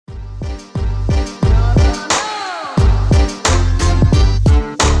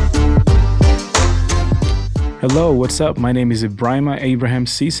Hello, what's up? My name is Ibrahima Abraham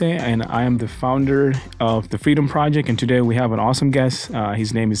Cisse, and I am the founder of the Freedom Project. And today we have an awesome guest.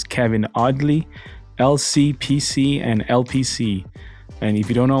 His name is Kevin Audley, LCPC and LPC. And if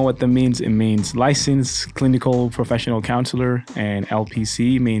you don't know what that means, it means Licensed Clinical Professional Counselor, and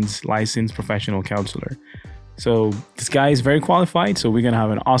LPC means Licensed Professional Counselor. So this guy is very qualified, so we're going to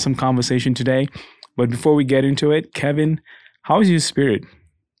have an awesome conversation today. But before we get into it, Kevin, how is your spirit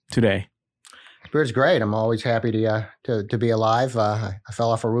today? Spirit's great. I'm always happy to be alive. I fell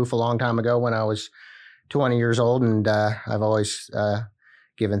off a roof a long time ago when I was 20 years old, and I've always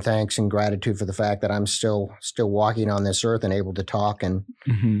given thanks and gratitude for the fact that I'm still walking on this earth and able to talk and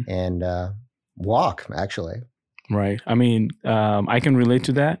walk, actually. Right. I mean, I can relate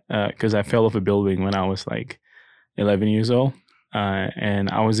to that because I fell off a building when I was like 11 years old, and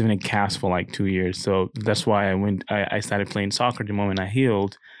I was in a cast for like 2 years. So that's why I started playing soccer the moment I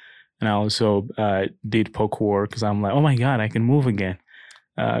healed. And I also did parkour because I'm like, oh my God, I can move again.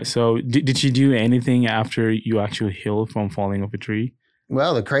 So did you do anything after you actually healed from falling off a tree?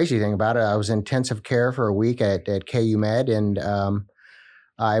 Well, the crazy thing about it, I was in intensive care for a week at KU Med, and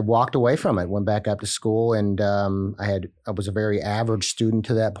I walked away from it, went back up to school, and I was a very average student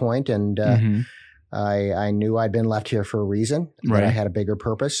to that point, and I knew I'd been left here for a reason, that I had a bigger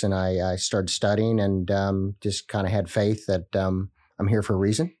purpose, and I started studying and just kind of had faith that I'm here for a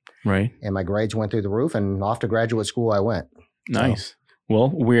reason. Right. And my grades went through the roof, and off to graduate school I went. Nice. So,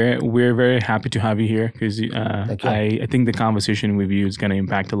 well, we're very happy to have you here because I think the conversation with you is going to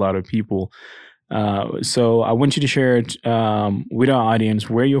impact a lot of people. So I want you to share it with our audience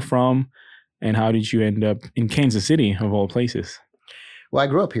where you're from and how did you end up in Kansas City, of all places? Well, I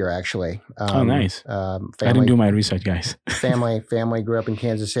grew up here, actually. Oh, nice. I didn't do my research, guys. family grew up in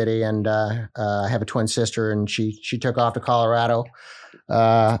Kansas City, and I have a twin sister, and she took off to Colorado.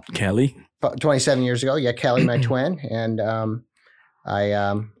 Kelly? 27 years ago. Yeah, Kelly, my twin. And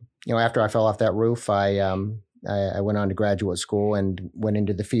after I fell off that roof, I went on to graduate school and went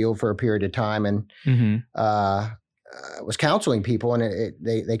into the field for a period of time and was counseling people. And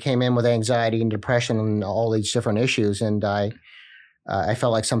they came in with anxiety and depression and all these different issues. And I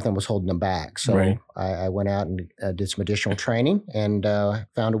felt like something was holding them back. So I went out and did some additional training and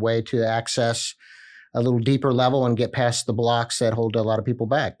found a way to access a little deeper level and get past the blocks that hold a lot of people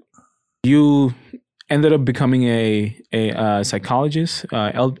back. You ended up becoming a psychologist,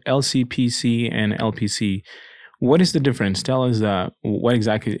 LCPC and LPC. What is the difference? Tell us what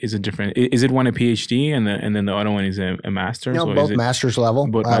exactly is the difference? Is it one a PhD and then the other one is a master's? No, both master's level.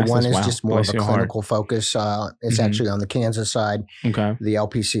 One is just more of a clinical focus. It's actually on the Kansas side. Okay. The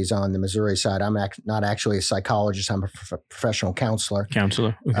LPC is on the Missouri side. I'm not actually a psychologist. I'm a professional counselor.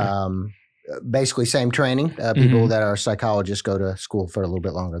 Okay. Basically, same training. People that are psychologists go to school for a little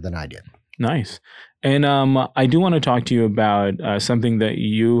bit longer than I did. Nice. And I do want to talk to you about something that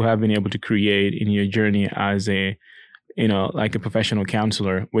you have been able to create in your journey as a professional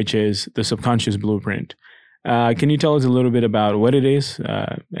counselor, which is the Subconscious Blueprint. Can you tell us a little bit about what it is?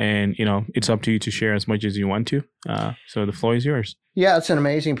 And it's up to you to share as much as you want to. So the floor is yours. Yeah, it's an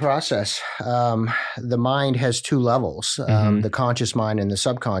amazing process. The mind has two levels, the conscious mind and the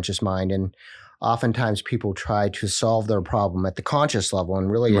subconscious mind. And oftentimes people try to solve their problem at the conscious level. And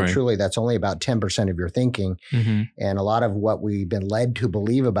really and truly, that's only about 10% of your thinking. And a lot of what we've been led to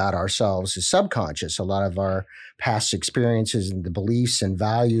believe about ourselves is subconscious. A lot of our past experiences and the beliefs and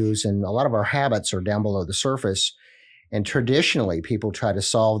values and a lot of our habits are down below the surface. And traditionally, people try to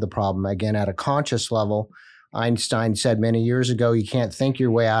solve the problem, again, at a conscious level. Einstein said many years ago, you can't think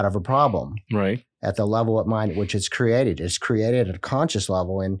your way out of a problem. Right. At the level of mind at which it's created. It's created at a conscious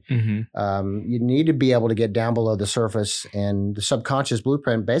level. And you need to be able to get down below the surface. And the Subconscious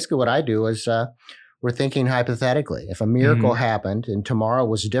Blueprint, basically what I do is we're thinking hypothetically. If a miracle happened and tomorrow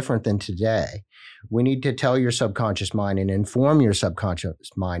was different than today, we need to tell your subconscious mind and inform your subconscious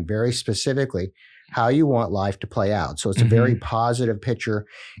mind very specifically how you want life to play out. So it's a very positive picture.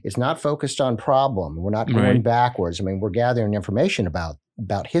 It's not focused on problem. We're not going backwards. I mean, we're gathering information about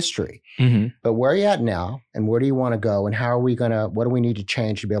history. But where are you at now and where do you want to go and what do we need to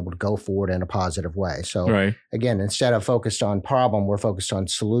change to be able to go forward in a positive way? So again, instead of focused on problem, we're focused on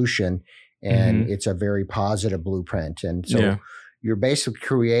solution, and it's a very positive blueprint. And so you're basically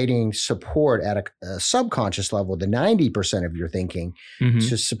creating support at a subconscious level, the 90% of your thinking,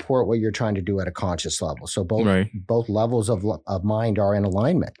 to support what you're trying to do at a conscious level. So both levels of mind are in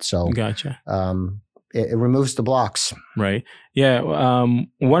alignment. So gotcha. It removes the blocks. Right. Yeah.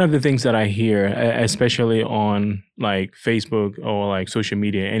 One of the things that I hear, especially on like Facebook or like social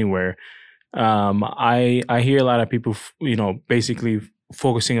media anywhere, I hear a lot of people, basically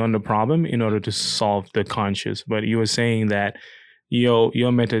focusing on the problem in order to solve the conscious. But you were saying that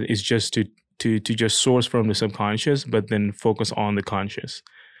your method is just to just source from the subconscious, but then focus on the conscious.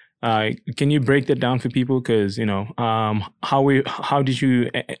 Can you break that down for people? Because how did you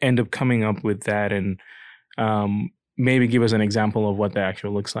end up coming up with that, and maybe give us an example of what that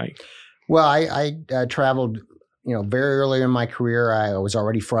actually looks like. Well, I traveled, very early in my career. I was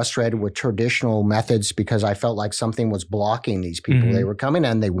already frustrated with traditional methods because I felt like something was blocking these people. Mm-hmm. They were coming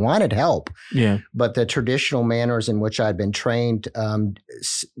in, they wanted help, but the traditional manners in which I'd been trained,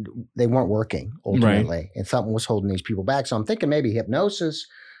 they weren't working ultimately, right. And something was holding these people back. So I'm thinking maybe hypnosis,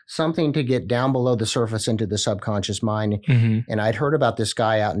 something to get down below the surface into the subconscious mind. Mm-hmm. And I'd heard about this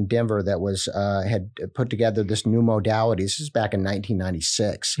guy out in Denver that was had put together this new modality. This is back in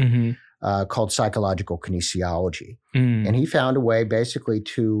 1996, called psychological kinesiology. Mm. And he found a way basically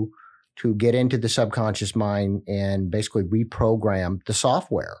to get into the subconscious mind and basically reprogram the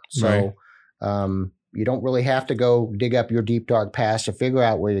software. So you don't really have to go dig up your deep, dark past to figure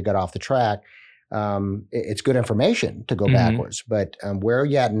out where you got off the track. It's good information to go backwards, but where are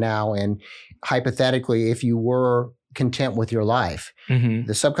you at now? And hypothetically, if you were content with your life,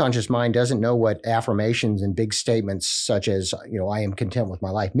 the subconscious mind doesn't know what affirmations and big statements such as, I am content with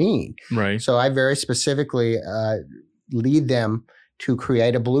my life mean. Right. So I very specifically lead them to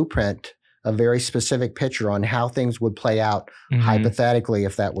create a blueprint, a very specific picture on how things would play out hypothetically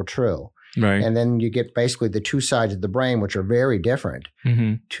if that were true. Right. And then you get basically the two sides of the brain, which are very different,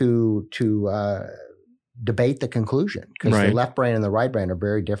 to debate the conclusion, because the left brain and the right brain are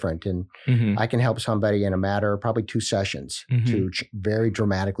very different. And I can help somebody in a matter of probably 2 sessions to very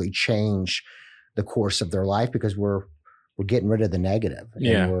dramatically change the course of their life, because we're getting rid of the negative,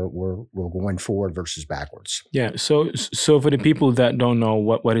 and we're going forward versus backwards. Yeah. So for the people that don't know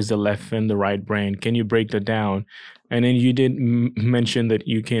what is the left and the right brain, can you break that down? And then you did mention that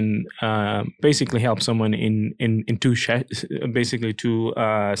you can basically help someone in 2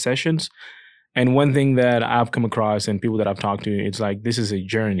 sessions. And one thing that I've come across and people that I've talked to, it's like this is a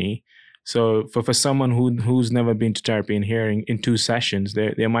journey. So for someone who's never been to therapy and hearing in 2 sessions,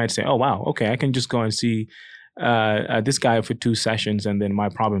 they might say, oh, wow, okay, I can just go and see this guy for 2 sessions and then my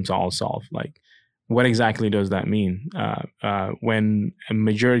problems are all solved. Like, what exactly does that mean when a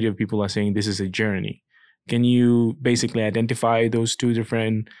majority of people are saying this is a journey? Can you basically identify those 2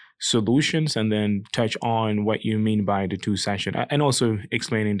 different solutions and then touch on what you mean by the 2 sessions, and also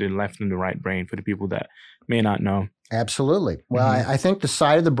explaining the left and the right brain for the people that may not know? Absolutely. Well, I think the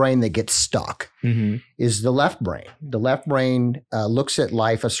side of the brain that gets stuck is the left brain. The left brain looks at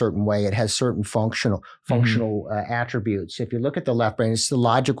life a certain way. It has certain functional attributes. If you look at the left brain, it's the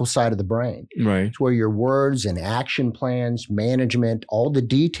logical side of the brain. Right. It's where your words and action plans, management, all the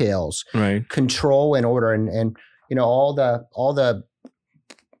details, control and order, and all the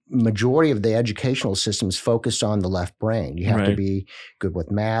majority of the educational system is focused on the left brain. You have to be good with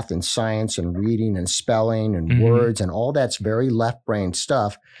math and science and reading and spelling and words, and all that's very left brain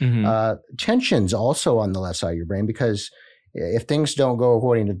stuff. Tension's also on the left side of your brain, because if things don't go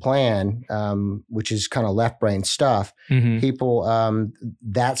according to plan, which is kind of left brain stuff, people,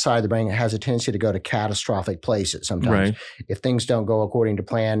 that side of the brain has a tendency to go to catastrophic places sometimes. If things don't go according to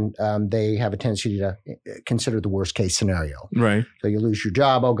plan, they have a tendency to consider the worst case scenario. So you lose your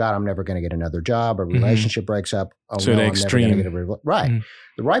job. Oh God, I'm never going to get another job. A relationship breaks up. Oh so no, I'm extreme. Never going to get a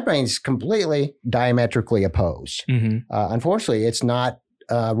The right brain is completely diametrically opposed. Unfortunately, it's not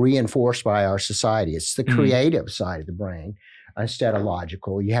reinforced by our society. It's the creative side of the brain instead of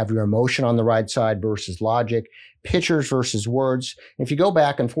logical. You have your emotion on the right side versus logic, pictures versus words. If you go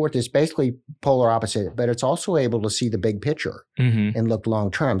back and forth, it's basically polar opposite, but it's also able to see the big picture and look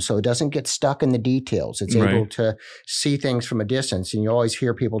long term. So it doesn't get stuck in the details. It's able to see things from a distance. And you always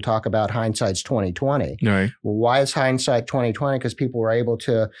hear people talk about hindsight's 20/20. Well, why is hindsight 20/20? Because people were able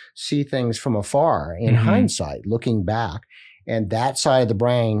to see things from afar in hindsight, looking back. And that side of the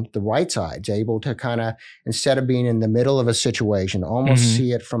brain, the right side, is able to kind of, instead of being in the middle of a situation, almost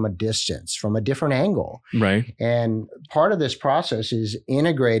see it from a distance, from a different angle. And part of this process is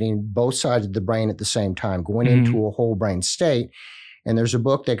integrating both sides of the brain at the same time, going into a whole brain state. And there's a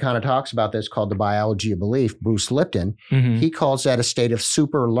book that kind of talks about this called The Biology of Belief, Bruce Lipton. He calls that a state of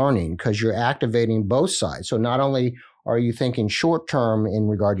super learning, because you're activating both sides. So not only are you thinking short term in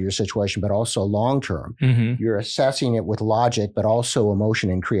regard to your situation, but also long term? You're assessing it with logic, but also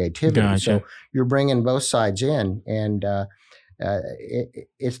emotion and creativity. So you're bringing both sides in, and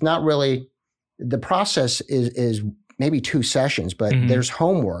it's not really, the process is maybe 2 sessions, but there's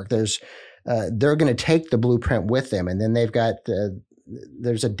homework. They're going to take the blueprint with them, and then they've got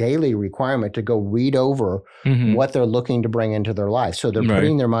there's a daily requirement to go read over what they're looking to bring into their life. So they're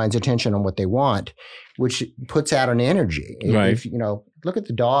putting their mind's attention on what they want, which puts out an energy. Right. If, look at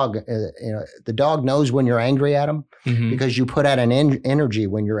the dog. The dog knows when you're angry at him because you put out an energy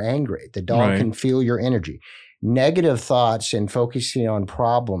when you're angry. The dog can feel your energy. Negative thoughts and focusing on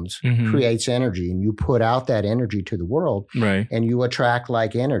problems creates energy, and you put out that energy to the world, and you attract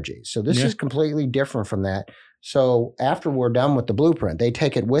like energy. So this is completely different from that. So after we're done with the blueprint, they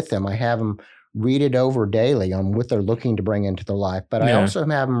take it with them. I have them read it over daily on what they're looking to bring into their life, but I also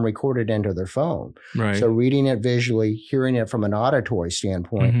have them record it into their phone. So reading it visually, hearing it from an auditory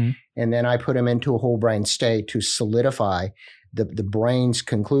standpoint, and then I put them into a whole brain state to solidify the brain's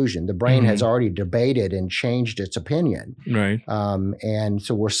conclusion. The brain has already debated and changed its opinion. And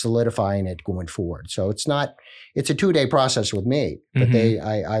so we're solidifying it going forward. So it's a 2-day process with me, but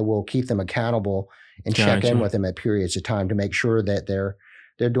I will keep them accountable and check in with them at periods of time to make sure that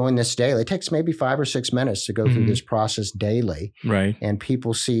they're doing this daily. It takes maybe 5 or 6 minutes to go through this process daily. And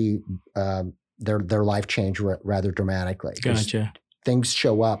people see their life change rather dramatically. Gotcha. Things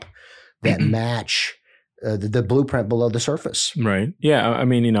show up that match the blueprint below the surface. Right. Yeah. I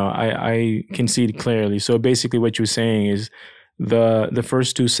mean, I can see it clearly. So basically what you're saying is the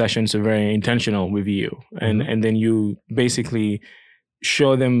first 2 sessions are very intentional with you. And then you basically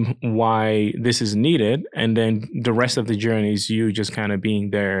show them why this is needed. And then the rest of the journey is you just kind of being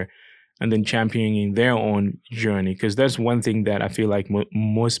there and then championing their own journey. Because that's one thing that I feel like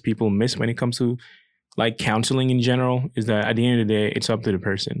most people miss when it comes to like counseling in general, is that at the end of the day, it's up to the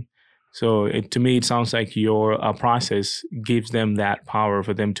person. So to me, it sounds like your process gives them that power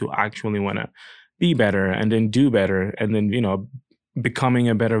for them to actually want to be better and then do better and then, becoming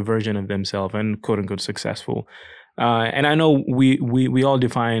a better version of themselves and quote unquote successful. And I know we all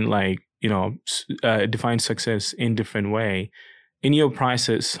define define success in different way. In your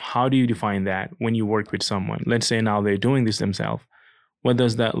process, how do you define that when you work with someone? Let's say now they're doing this themselves. What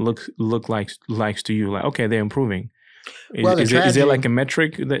does that look like to you? Like, okay, they're improving. Is there like a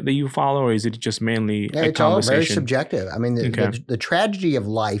metric that you follow, or is it just mainly a conversation? It's all very subjective. I mean, the tragedy of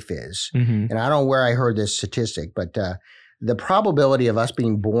life is, and I don't know where I heard this statistic, but the probability of us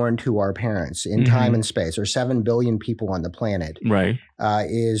being born to our parents in time and space, or 7 billion people on the planet,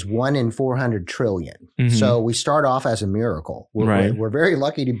 is 1 in 400 trillion. So we start off as a miracle. We're very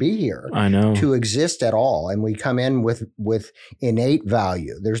lucky to be here. I know. To exist at all. And we come in with innate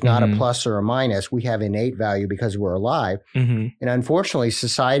value. There's not a plus or a minus. We have innate value because we're alive. And unfortunately,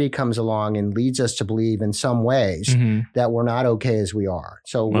 society comes along and leads us to believe in some ways that we're not okay as we are.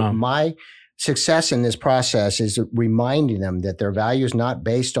 So my success in this process is reminding them that their value is not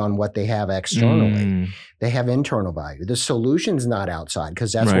based on what they have externally. They have internal value. The solution's not outside,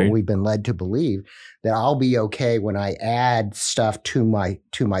 because that's what we've been led to believe, that I'll be okay when I add stuff to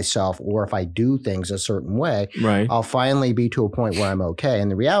myself, or if I do things a certain way, I'll finally be to a point where I'm okay.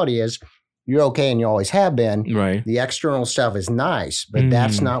 And the reality is, you're okay and you always have been. The external stuff is nice, but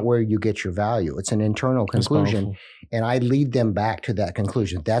that's not where you get your value. It's an internal conclusion. And I lead them back to that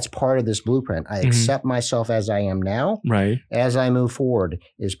conclusion. That's part of this blueprint. I accept myself as I am now. As I move forward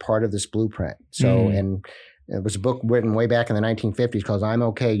is part of this blueprint. So, and it was a book written way back in the 1950s called I'm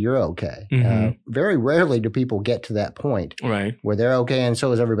Okay, You're Okay. Very rarely do people get to that point where they're okay and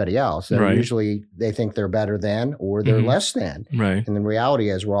so is everybody else. Usually they think they're better than, or they're less than. And the reality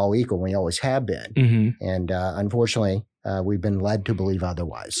is we're all equal. We always have been. And unfortunately, we've been led to believe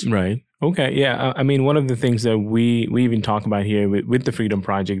otherwise. Okay. Yeah. I mean, one of the things that we even talk about here with the Freedom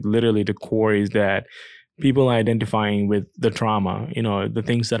Project, literally the core is that people are identifying with the trauma, the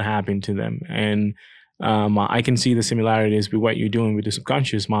things that happened to them. And I can see the similarities with what you're doing with the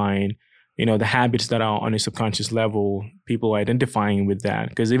subconscious mind, the habits that are on a subconscious level, people identifying with that.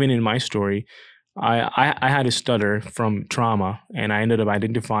 Because even in my story, I had a stutter from trauma, and I ended up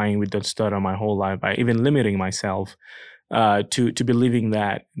identifying with that stutter my whole life by even limiting myself to believing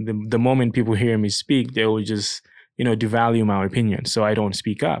that the moment people hear me speak, they will just devalue my opinion. So I don't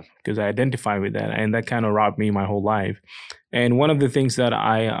speak up because I identify with that, and that kind of robbed me my whole life. And one of the things that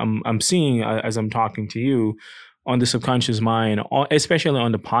I'm seeing as I'm talking to you on the subconscious mind, especially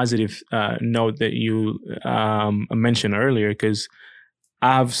on the positive note that you mentioned earlier, because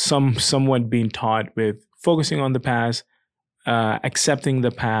I've somewhat been taught with focusing on the past, accepting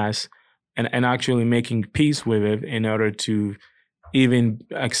the past, and actually making peace with it in order to even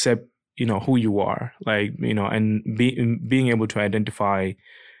accept who you are, and being able to identify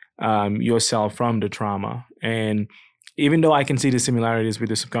yourself from the trauma. And even though I can see the similarities with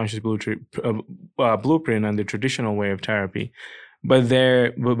the subconscious blueprint and the traditional way of therapy, but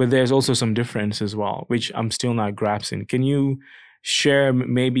there's also some difference as well, which I'm still not grasping. Can you share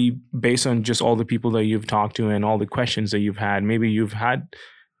maybe based on just all the people that you've talked to and all the questions that you've had, maybe you've had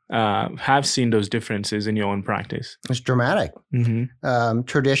have seen those differences in your own practice? It's dramatic.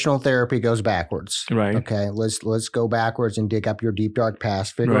 Traditional therapy goes backwards. Right. Okay. Let's go backwards and dig up your deep, dark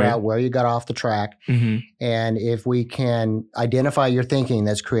past, figure out where you got off the track. And if we can identify your thinking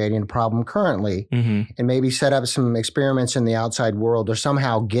that's creating a problem currently, and maybe set up some experiments in the outside world or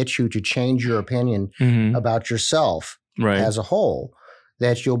somehow get you to change your opinion about yourself as a whole,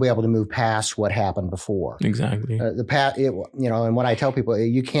 that you'll be able to move past what happened before. Exactly. The past, and what I tell people,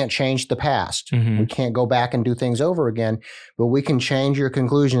 you can't change the past. We can't go back and do things over again, but we can change your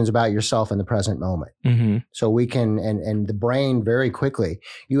conclusions about yourself in the present moment. So we can, and the brain very quickly,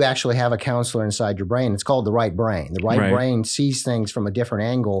 you actually have a counselor inside your brain. It's called the right brain. The right brain sees things from a different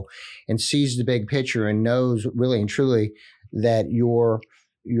angle and sees the big picture and knows really and truly that your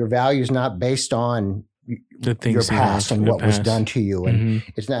value is not based on your past and what was done to you. And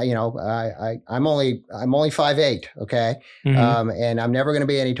it's not, I'm only 5'8", okay? And I'm never going to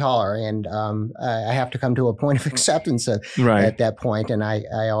be any taller. And I have to come to a point of acceptance at that point. And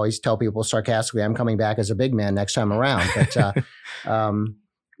I always tell people sarcastically, I'm coming back as a big man next time around. But,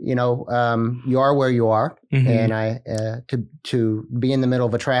 you are where you are. And to be in the middle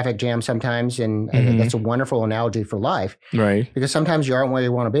of a traffic jam sometimes, and I think that's a wonderful analogy for life. Right. Because sometimes you aren't where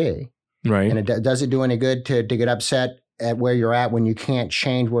you want to be. Right. And it does it do any good to get upset at where you're at when you can't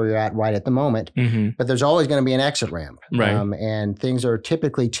change where you're at right at the moment? But there's always going to be an exit ramp. Right. And things are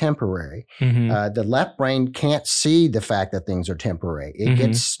typically temporary. The left brain can't see the fact that things are temporary. It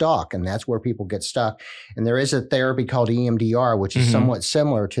gets stuck, and that's where people get stuck. And there is a therapy called EMDR, which is somewhat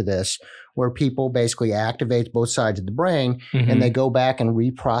similar to this, where people basically activate both sides of the brain and they go back and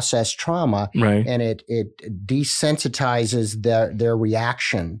reprocess trauma. And it desensitizes their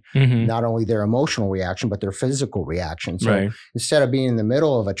reaction, not only their emotional reaction, but their physical reaction. So instead of being in the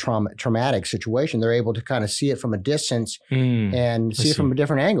middle of a traumatic situation, they're able to kind of see it from a distance and see it from a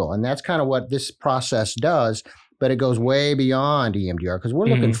different angle. And that's kind of what this process does. But it goes way beyond EMDR because we're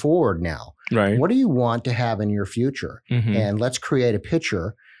looking forward now. What do you want to have in your future? And let's create a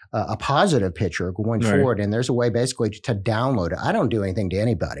picture, a positive picture going forward. And there's a way basically to download it. I don't do anything to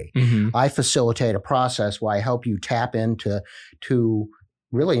anybody. I facilitate a process where I help you tap into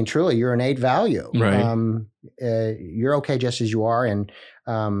really and truly your innate value. You're okay just as you are. And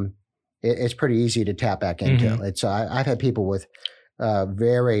it's pretty easy to tap back into. I've had people with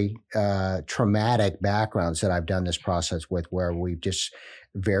very traumatic backgrounds that I've done this process with, where we've just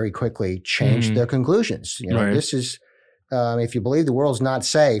very quickly changed their conclusions. This is, if you believe the world's not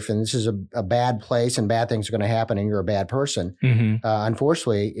safe and this is a bad place and bad things are going to happen and you're a bad person,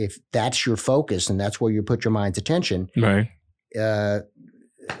 unfortunately, if that's your focus and that's where you put your mind's attention,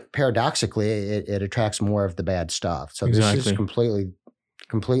 paradoxically, it attracts more of the bad stuff. So this is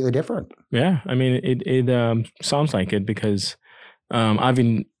completely different. Yeah, I mean, it sounds like it because I've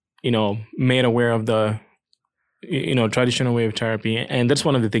been, made aware of the, traditional way of therapy, and that's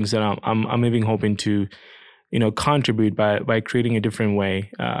one of the things that I'm even hoping to, contribute by creating a different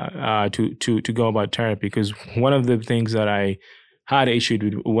way to go about therapy. Because one of the things that I had issued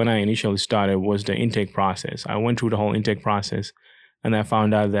with when I initially started was the intake process. I went through the whole intake process, and I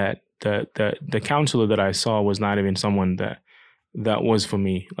found out that the counselor that I saw was not even someone that was for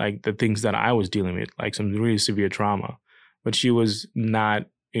me. Like the things that I was dealing with, like some really severe trauma, but she was not.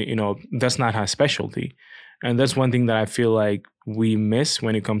 That's not her specialty, and that's one thing that I feel like we miss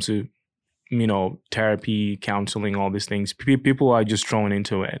when it comes to therapy, counseling, all these things. People are just thrown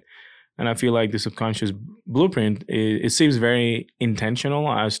into it. And I feel like the subconscious blueprint, it seems very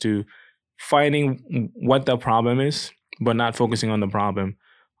intentional as to finding what the problem is, but not focusing on the problem.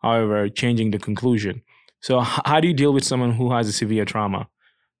 However, changing the conclusion. So how do you deal with someone who has a severe trauma?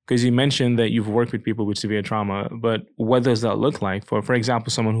 Because you mentioned that you've worked with people with severe trauma, but what does that look like? For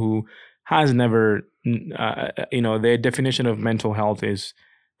example, someone who has never, their definition of mental health is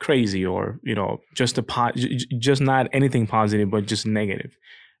crazy, or just not anything positive, but just negative.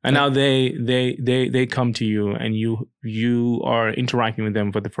 And now they come to you, and you are interacting with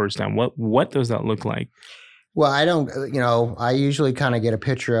them for the first time. What does that look like? Well, I don't, I usually kind of get a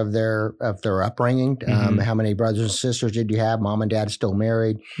picture of their upbringing. How many brothers and sisters did you have? Mom and dad still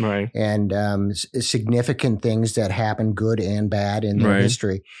married, right? And significant things that happen, good and bad, in their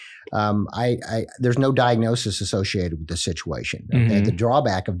history. There's no diagnosis associated with the situation. Okay? The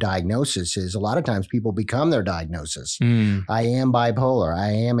drawback of diagnosis is a lot of times people become their diagnosis. I am bipolar.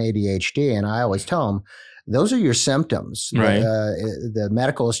 I am ADHD, and I always tell them, those are your symptoms. Right. The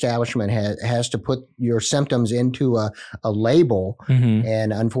medical establishment has to put your symptoms into a label.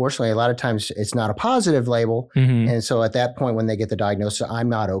 And unfortunately, a lot of times it's not a positive label. And so at that point, when they get the diagnosis, I'm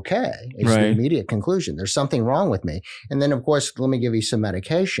not okay. It's the immediate conclusion. There's something wrong with me. And then, of course, let me give you some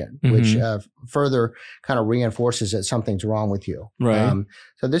medication, which further kind of reinforces that something's wrong with you. Right.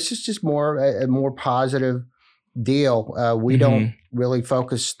 So this is just a more positive deal. We don't really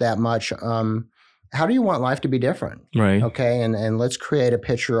focus that much. How do you want life to be different? Right. Okay. And let's create a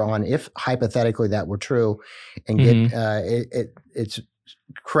picture on if hypothetically that were true and get it's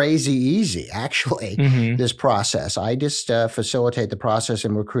crazy easy, actually, this process. I just facilitate the process,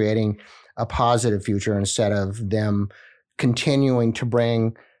 and we're creating a positive future instead of them continuing to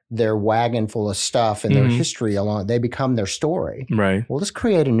bring their wagon full of stuff and their history along. They become their story. Right. Well, let's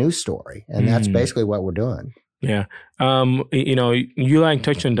create a new story. And that's basically what we're doing. Yeah. You like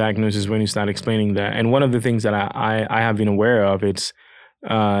touched on diagnosis when you start explaining that. And one of the things that I have been aware of, it's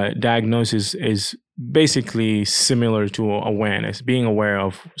diagnosis is basically similar to awareness, being aware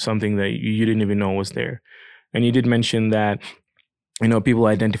of something that you didn't even know was there. And you did mention that, people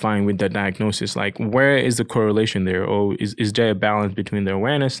identifying with that diagnosis, like where is the correlation there? Or is there a balance between the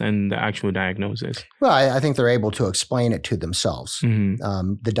awareness and the actual diagnosis? Well, I think they're able to explain it to themselves,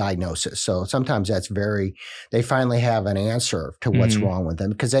 the diagnosis. So sometimes they finally have an answer to what's wrong with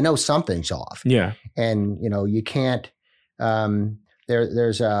them because they know something's off. Yeah. And, you can't,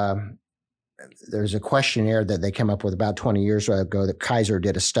 there's a questionnaire that they came up with about 20 years ago that Kaiser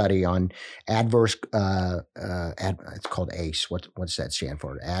did a study on adverse, it's called ACE. What's that stand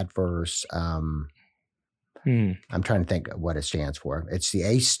for? Adverse, I'm trying to think of what it stands for. It's the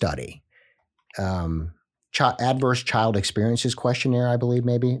ACE study. Adverse Child Experiences Questionnaire, I believe,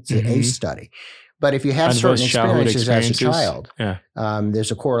 maybe. It's the ACE study. But if you have certain experiences as a child, there's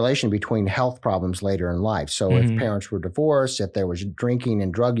a correlation between health problems later in life. So if parents were divorced, if there was drinking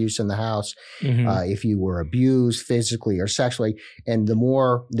and drug use in the house, if you were abused physically or sexually, and the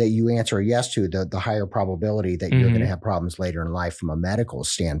more that you answer a yes to, the higher probability that you're going to have problems later in life from a medical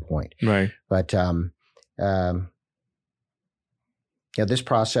standpoint. Right. But this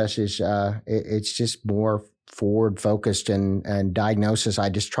process is it's just more forward focused and diagnosis. I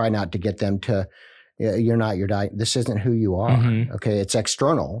just try not to get them to. You're not this isn't who you are. Okay. It's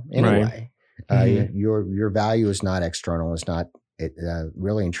external anyway. Your value is not external. It's not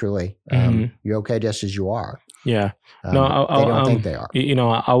really and truly. You're okay just as you are. Yeah. They don't think they are.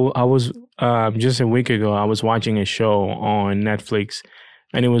 I was just a week ago, I was watching a show on Netflix,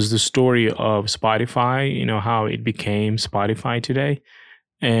 and it was the story of Spotify, how it became Spotify today.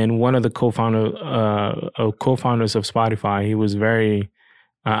 And one of the co-founders of Spotify, he was very,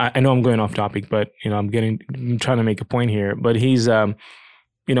 I know I'm going off topic, but I'm trying to make a point here. But he's,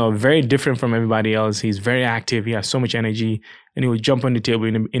 very different from everybody else. He's very active. He has so much energy, and he would jump on the table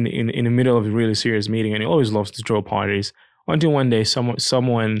in the middle of a really serious meeting. And he always loves to throw parties. Until one day,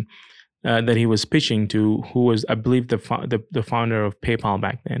 someone that he was pitching to, who was, I believe, the founder of PayPal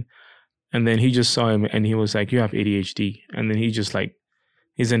back then, and then he just saw him, and he was like, "You have ADHD," and then he just like.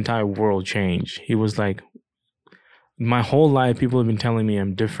 His entire world changed. He was like, my whole life, people have been telling me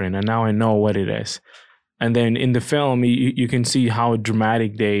I'm different, and now I know what it is. And then in the film, you can see how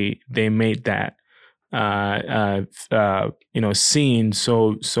dramatic they made that, scene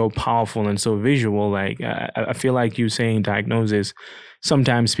so powerful and so visual. Like I feel like you saying diagnosis,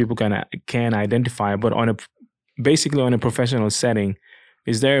 sometimes people can identify, but basically on a professional setting,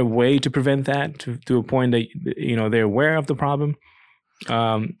 is there a way to prevent that to a point that they're aware of the problem?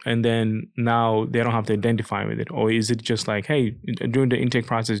 And then now they don't have to identify with it, or is it just like, hey, during the intake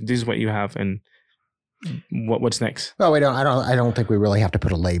process, this is what you have, and what's next? Well, I don't think we really have to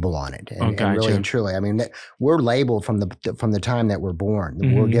put a label on it, and really and truly, I mean, we're labeled from the time that we're born.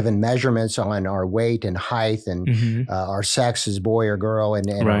 We're given measurements on our weight and height, and our sex as boy or girl, and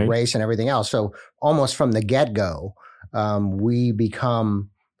our race and everything else. So almost from the get go, we become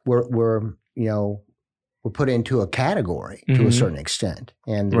we're put into a category to a certain extent.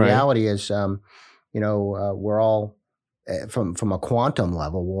 And the reality is, we're all from a quantum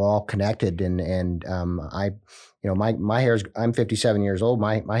level, we're all connected. And my hair's, I'm 57 years old.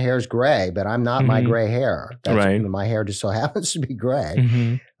 My hair's gray, but I'm not my gray hair. My hair just so happens to be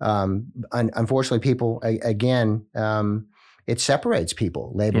gray. Unfortunately, people, again, it separates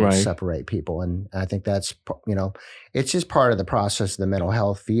people. Labels separate people. And I think that's, it's just part of the process of the mental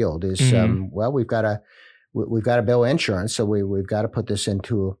health field is, we've got to bill insurance, so we've got to put this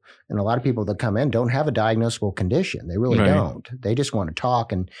into. And a lot of people that come in don't have a diagnosable condition. They really don't. They just want to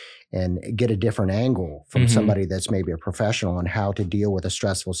talk, and and get a different angle from somebody that's maybe a professional on how to deal with a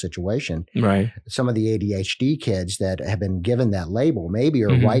stressful situation. Right. Some of the ADHD kids that have been given that label maybe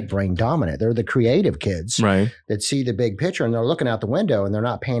are right brain dominant. They're the creative kids that see the big picture, and they're looking out the window and they're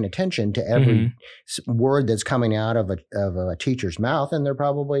not paying attention to every word that's coming out of a teacher's mouth, and they're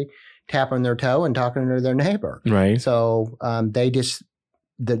probably tapping their toe and talking to their neighbor. Right. So they just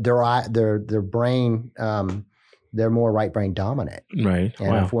their brain. They're more right brain dominant. Right.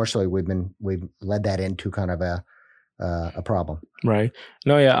 And unfortunately we've led that into kind of a problem. Right.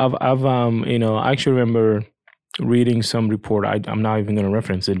 No, yeah, I've I actually remember reading some report. I'm not even going to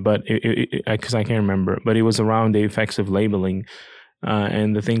reference it, but because I can't remember, but it was around the effects of labeling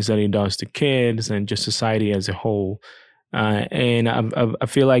and the things that it does to kids and just society as a whole. And I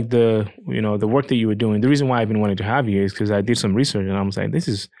feel like the work that you were doing, the reason why I've been wanting to have you is because I did some research and I was like, this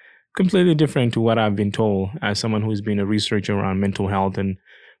is completely different to what I've been told as someone who's been a researcher around mental health and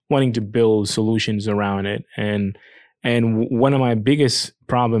wanting to build solutions around it. And one of my biggest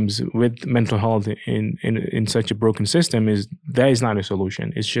problems with mental health in such a broken system is that is not a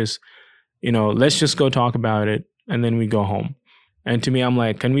solution. It's just, let's just go talk about it and then we go home. And to me, I'm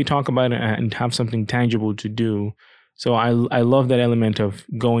like, can we talk about it and have something tangible to do? So I love that element of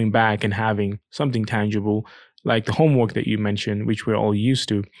going back and having something tangible, like the homework that you mentioned, which we're all used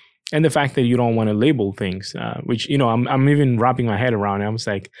to. And the fact that you don't want to label things, which, I'm even wrapping my head around. I was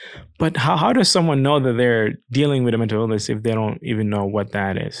like, but how does someone know that they're dealing with a mental illness if they don't even know what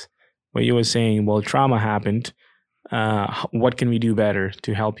that is? Well, you were saying, well, trauma happened. What can we do better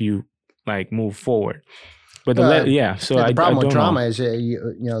to help you move forward? But the problem with trauma is,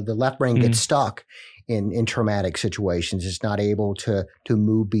 the left brain gets stuck in traumatic situations. It's not able to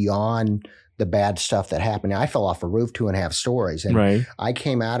move beyond the bad stuff that happened. I fell off a roof 2.5 stories, and I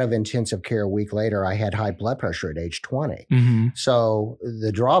came out of intensive care a week later. I had high blood pressure at age 20. So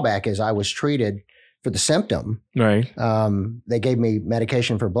the drawback is I was treated for the symptom. Right. They gave me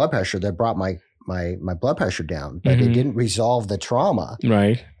medication for blood pressure that brought my blood pressure down, but it didn't resolve the trauma.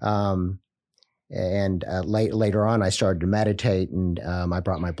 Right. And later on, I started to meditate, and I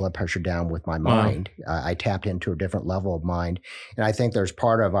brought my blood pressure down with my mind. I tapped into a different level of mind. And I think there's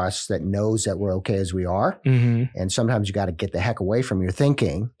part of us that knows that we're okay as we are. And sometimes you got to get the heck away from your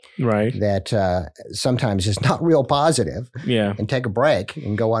thinking. Right. That sometimes is not real positive. Yeah. And take a break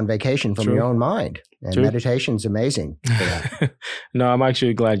and go on vacation from your own mind. And meditation's amazing for that. No, I'm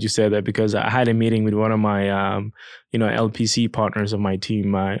actually glad you said that, because I had a meeting with one of my, LPC partners of my team,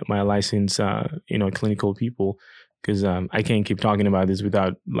 my licensed, clinical people, because I can't keep talking about this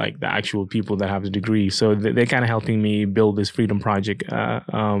without the actual people that have the degree. So they're kind of helping me build this Freedom Project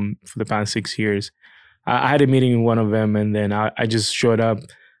for the past 6 years. I had a meeting with one of them, and then I just showed up.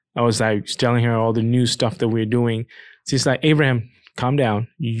 I was telling her all the new stuff that we're doing. She's like, Abraham, calm down.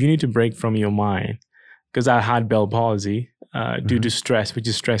 You need to break from your mind. Because I had Bell palsy due to stress, which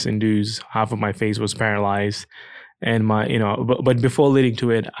is stress induced. Half of my face was paralyzed, and but before leading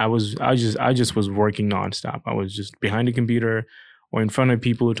to it, I just was working nonstop. I was just behind the computer or in front of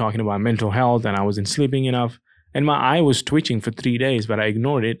people talking about mental health, and I wasn't sleeping enough. And my eye was twitching for 3 days, but I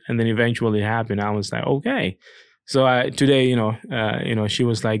ignored it, and then eventually it happened. I was like, okay. So today, she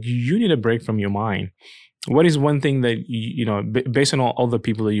was like, you need a break from your mind. What is one thing that, based on all the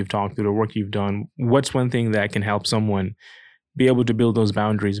people that you've talked to, the work you've done, what's one thing that can help someone be able to build those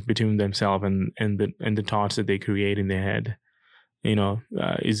boundaries between themselves and the thoughts that they create in their head?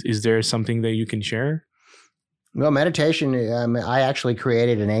 Is there something that you can share? Well, meditation, I actually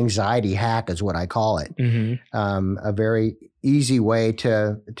created an anxiety hack, is what I call it. A very easy way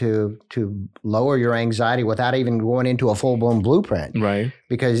to lower your anxiety without even going into a full-blown blueprint. Right.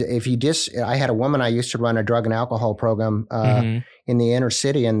 Because if you I had a woman, I used to run a drug and alcohol program in the inner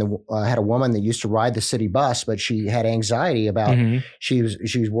city, and I had a woman that used to ride the city bus, but she had anxiety about, she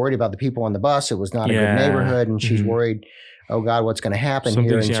was worried about the people on the bus. It was not a good neighborhood, and she's worried, oh God, what's going to happen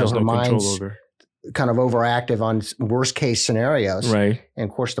here? And so her mind's kind of overactive on worst case scenarios. Right. And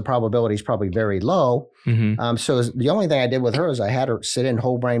of course, the probability is probably very low. So the only thing I did with her is I had her sit in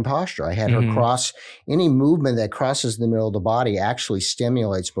whole brain posture. I had her cross. Any movement that crosses the middle of the body actually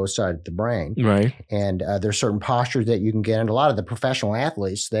stimulates both sides of the brain. Right. And there's certain postures that you can get. And a lot of the professional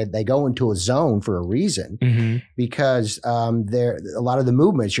athletes, they go into a zone for a reason, because a lot of the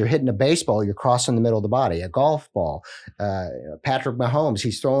movements, you're hitting a baseball, you're crossing the middle of the body. A golf ball, Patrick Mahomes,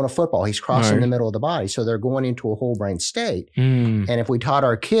 he's throwing a football, he's crossing the middle of the body. So they're going into a whole brain state. And if we taught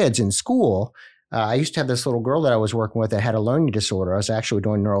our kids in school, I used to have this little girl that I was working with that had a learning disorder. I was actually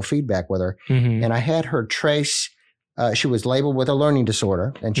doing neurofeedback with her, and I had her trace she was labeled with a learning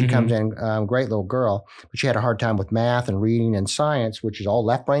disorder, and she comes in, great little girl, but she had a hard time with math and reading and science, which is all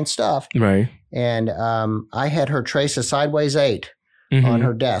left brain stuff. Right. And I had her trace a sideways 8 on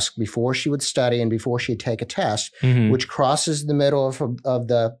her desk before she would study and before she'd take a test, which crosses the middle of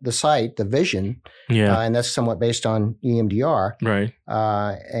the sight, the vision. Yeah. And that's somewhat based on EMDR. Right.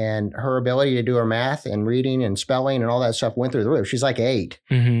 And her ability to do her math and reading and spelling and all that stuff went through the roof. She's like 8.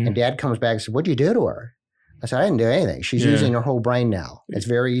 And Dad comes back and said, "What'd you do to her?" I said, "I didn't do anything. She's using her whole brain now. It's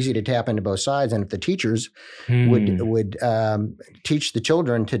very easy to tap into both sides. And if the teachers would teach the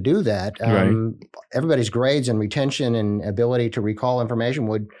children to do that, everybody's grades and retention and ability to recall information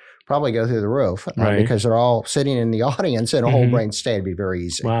would probably go through the roof because they're all sitting in the audience in a whole brain state. It'd be very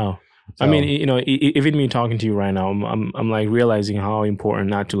easy." Wow. So, I mean, even me talking to you right now, I'm like realizing how important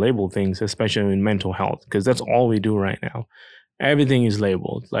not to label things, especially in mental health, because that's all we do right now. Everything is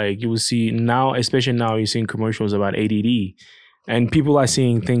labeled. Like you will see now, especially now, you're seeing commercials about ADD, and people are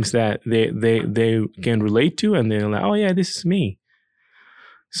seeing things that they can relate to, and they're like, "Oh yeah, this is me."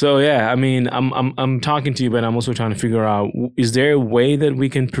 So yeah, I mean, I'm talking to you, but I'm also trying to figure out: is there a way that we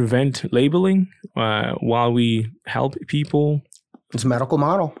can prevent labeling while we help people? It's a medical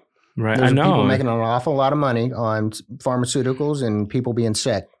model, right? There's I know people making an awful lot of money on pharmaceuticals and people being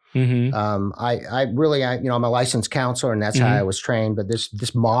sick. I really, I'm a licensed counselor, and that's how I was trained. But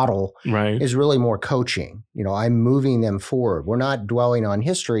this model is really more coaching. I'm moving them forward. We're not dwelling on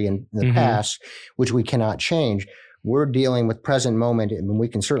history in the past, which we cannot change. We're dealing with present moment, and we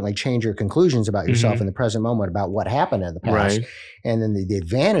can certainly change your conclusions about yourself in the present moment about what happened in the past. Right. And then the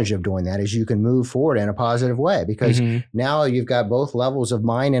advantage of doing that is you can move forward in a positive way because now you've got both levels of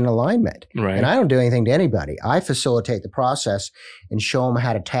mind in alignment. Right. And I don't do anything to anybody. I facilitate the process and show them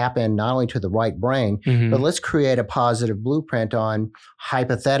how to tap in not only to the right brain, but let's create a positive blueprint on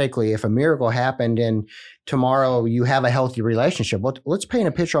hypothetically if a miracle happened and tomorrow you have a healthy relationship. Let's paint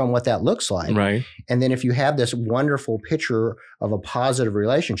a picture on what that looks like. Right. And then if you have this wonderful picture of a positive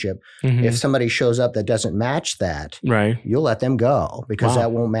relationship, if somebody shows up that doesn't match that, you'll let them go because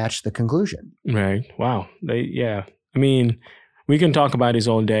that won't match the conclusion. Right. Wow. I mean, we can talk about this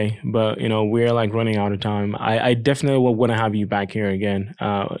all day, but we're like running out of time. I definitely will want to have you back here again.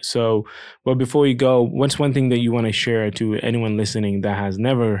 But before you go, what's one thing that you want to share to anyone listening that has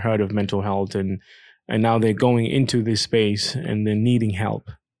never heard of mental health and now they're going into this space and they're needing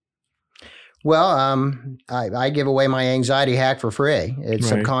help? Well, I give away my anxiety hack for free.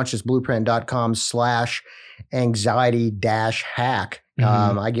 It's subconsciousblueprint.com/anxiety-hack.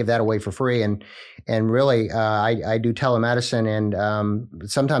 I give that away for free. And really, I do telemedicine, and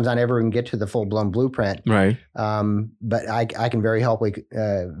sometimes I never even get to the full-blown blueprint. Right. But I can very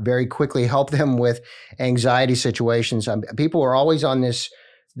quickly help them with anxiety situations. People are always on this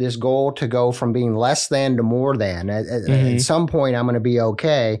goal to go from being less than to more than. At some point, I'm going to be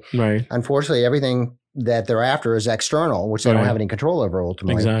okay. Right. Unfortunately, everything that they're after is external, which they don't have any control over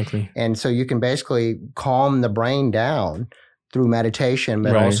ultimately. Exactly. And so you can basically calm the brain down through meditation,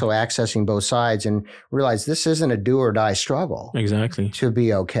 but also accessing both sides and realize this isn't a do or die struggle. Exactly. To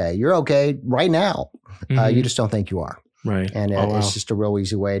be okay. You're okay right now. You just don't think you are. Right. And it's just a real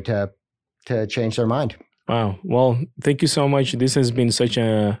easy way to change their mind. Wow. Well, thank you so much. This has been such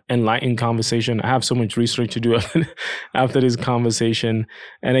an enlightening conversation. I have so much research to do after this conversation.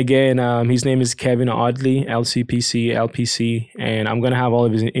 And again, his name is Kevin Audley, LCPC, LPC. And I'm going to have all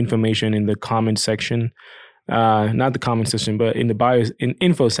of his information in the comment section. Not the comment section, but in the bio, in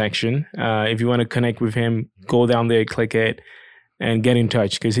info section. If you want to connect with him, go down there, click it, and get in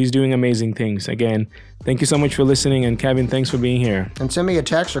touch because he's doing amazing things. Again, thank you so much for listening. And Kevin, thanks for being here. And send me a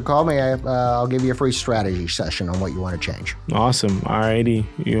text or call me. I'll give you a free strategy session on what you want to change. Awesome. All righty.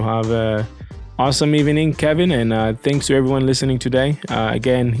 You have a awesome evening, Kevin. And thanks to everyone listening today.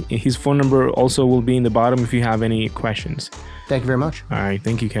 Again, his phone number also will be in the bottom if you have any questions. Thank you very much. All right.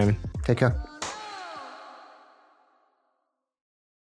 Thank you, Kevin. Take care.